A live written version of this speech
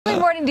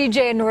morning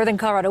DJ in northern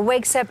Colorado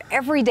wakes up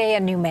every day a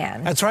new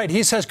man. That's right.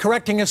 He says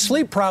correcting a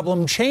sleep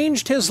problem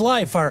changed his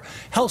life. Our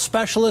health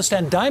specialist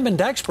and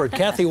diamond expert,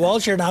 Kathy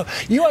Walsh, here now.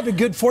 You have the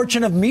good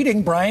fortune of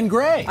meeting Brian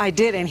Gray. I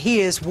did, and he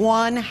is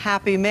one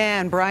happy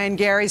man. Brian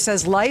Gary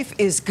says life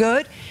is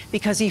good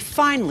because he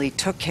finally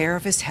took care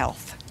of his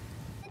health.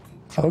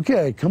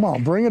 Okay, come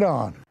on, bring it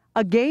on.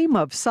 A game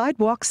of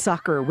sidewalk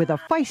soccer with a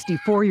feisty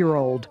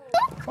 4-year-old.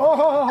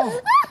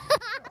 Oh!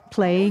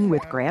 Playing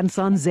with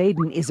grandson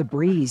Zayden is a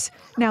breeze,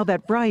 now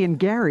that Brian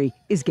Gary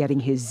is getting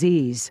his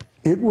Z's.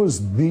 It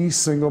was the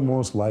single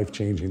most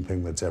life-changing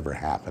thing that's ever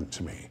happened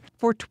to me.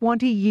 For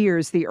 20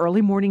 years, the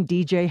early morning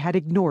DJ had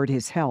ignored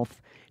his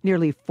health.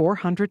 Nearly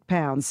 400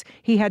 pounds.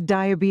 He had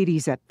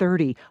diabetes at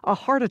 30, a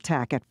heart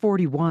attack at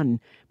 41.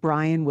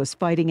 Brian was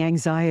fighting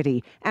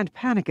anxiety and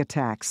panic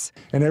attacks.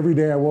 And every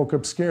day I woke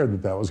up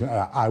scared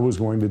that I was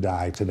going to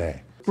die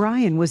today.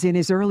 Brian was in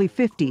his early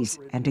 50s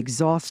and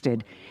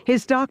exhausted.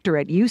 His doctor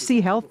at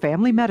UC Health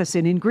Family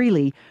Medicine in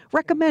Greeley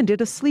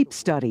recommended a sleep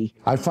study.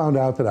 I found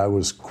out that I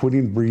was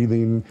quitting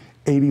breathing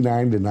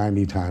 89 to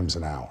 90 times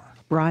an hour.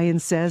 Brian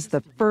says the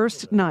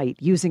first night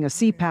using a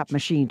CPAP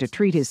machine to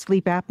treat his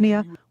sleep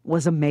apnea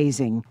was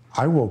amazing.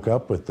 I woke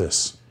up with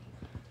this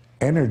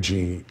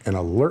energy and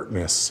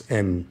alertness,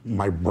 and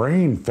my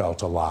brain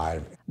felt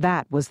alive.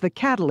 That was the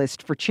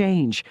catalyst for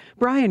change.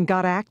 Brian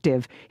got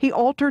active. He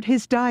altered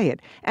his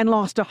diet and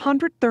lost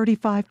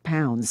 135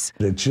 pounds.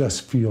 It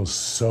just feels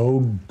so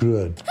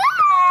good.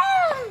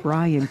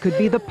 Brian could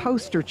be the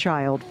poster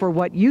child for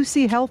what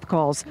UC Health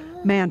calls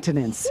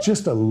maintenance.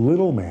 Just a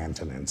little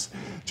maintenance,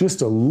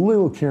 just a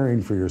little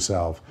caring for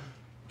yourself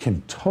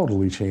can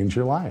totally change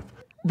your life.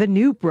 The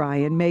new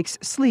Brian makes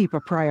sleep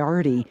a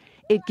priority.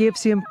 It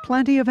gives him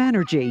plenty of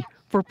energy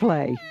for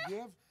play.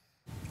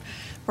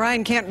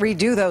 Brian can't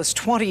redo those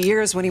 20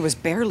 years when he was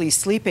barely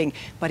sleeping,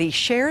 but he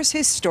shares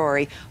his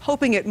story,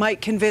 hoping it might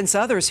convince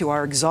others who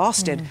are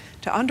exhausted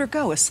to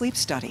undergo a sleep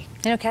study.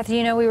 You know,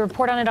 Kathy, we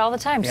report on it all the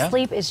time. Yeah.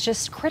 Sleep is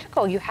just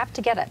critical. You have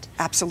to get it.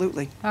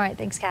 Absolutely. All right,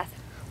 thanks, Kath.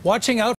 Watching out